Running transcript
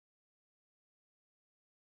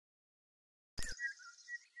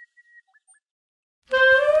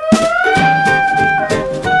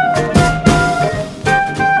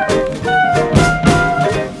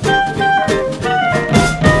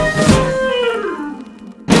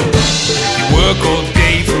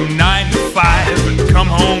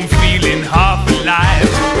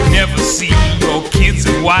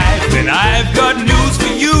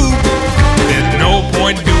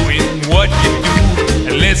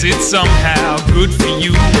unless it's somehow good for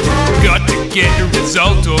you. Got to get a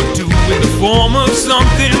result or two in the form of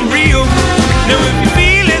something real. Now if you're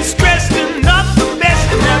feeling stressed and not the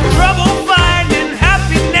best and have trouble finding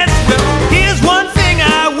happiness, well, here's one thing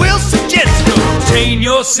I will suggest. Obtain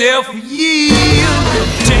yourself a yield.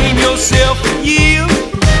 Obtain yourself a yield.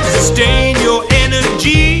 Sustain your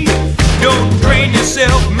energy. Don't drain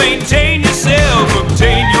yourself, maintain yourself.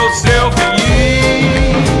 Obtain yourself a yield.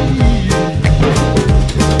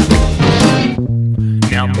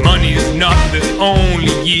 Now money's not the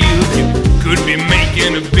only yield. You could be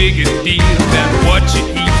making a bigger deal about what you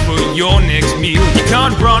eat for your next meal. You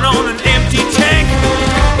can't run on an empty tank.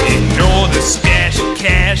 Ignore the stash of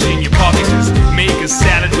cash in your pocket. Just make a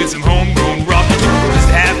salad with some homegrown rocket. Just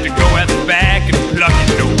have to go out the back and pluck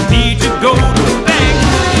it. No need to go to the bank.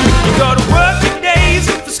 You gotta work your days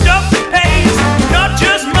for stuff that pays. Not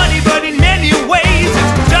just money, but in many ways.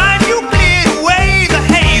 It's time you clear away the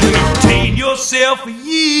haze and obtain yourself a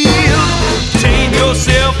yield. Obtain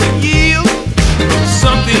yourself a yield.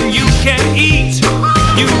 Something you can eat.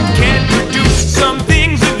 You can produce some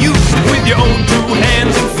things of use with your own 2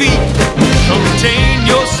 hands and feet. Obtain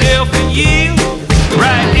yourself a yield.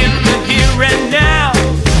 Right in the here and now.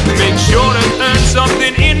 Make sure to earn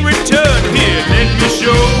something in return. Here, let me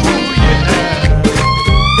show you how.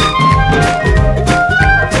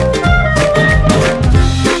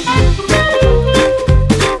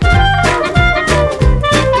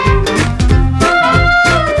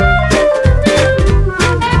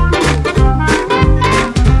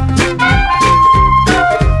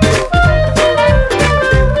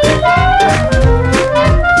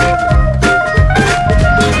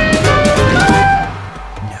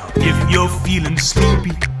 Feeling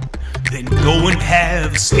sleepy, then go and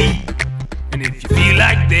have a sleep. And if you feel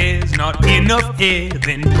like there's not enough air,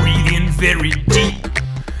 then breathe in very deep.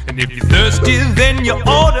 And if you're thirsty, then you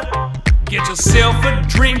order, get yourself a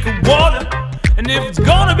drink of water. And if it's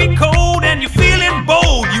gonna be cold and you're feeling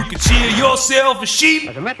bold, you can cheer yourself a sheep.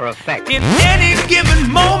 As a matter of fact, in any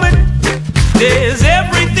given moment, there's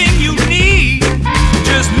everything you need.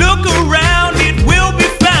 Just look around, it will be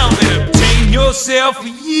found. And obtain yourself a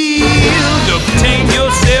yield. Obtain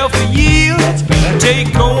yourself a yield.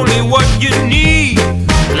 Take only what you need.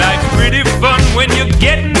 Life's pretty fun when you're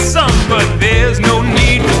getting some, but there's no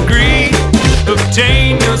need for greed.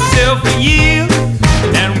 Obtain yourself a yield,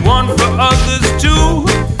 and one for others too.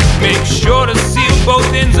 Make sure to seal both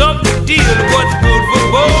ends of the deal. What's good for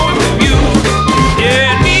both of you?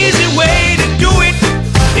 Yeah, an easy way to do it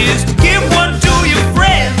is to give one to your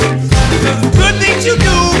friends. Because the good things you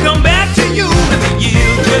do come back to you, and the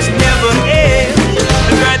yield just never ends.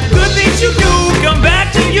 That's right, the good things you do come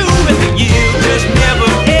back to you, and the yield just never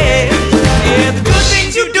ends. Yeah, the good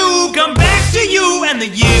things you do come back to you, and the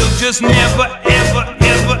yield just never ends.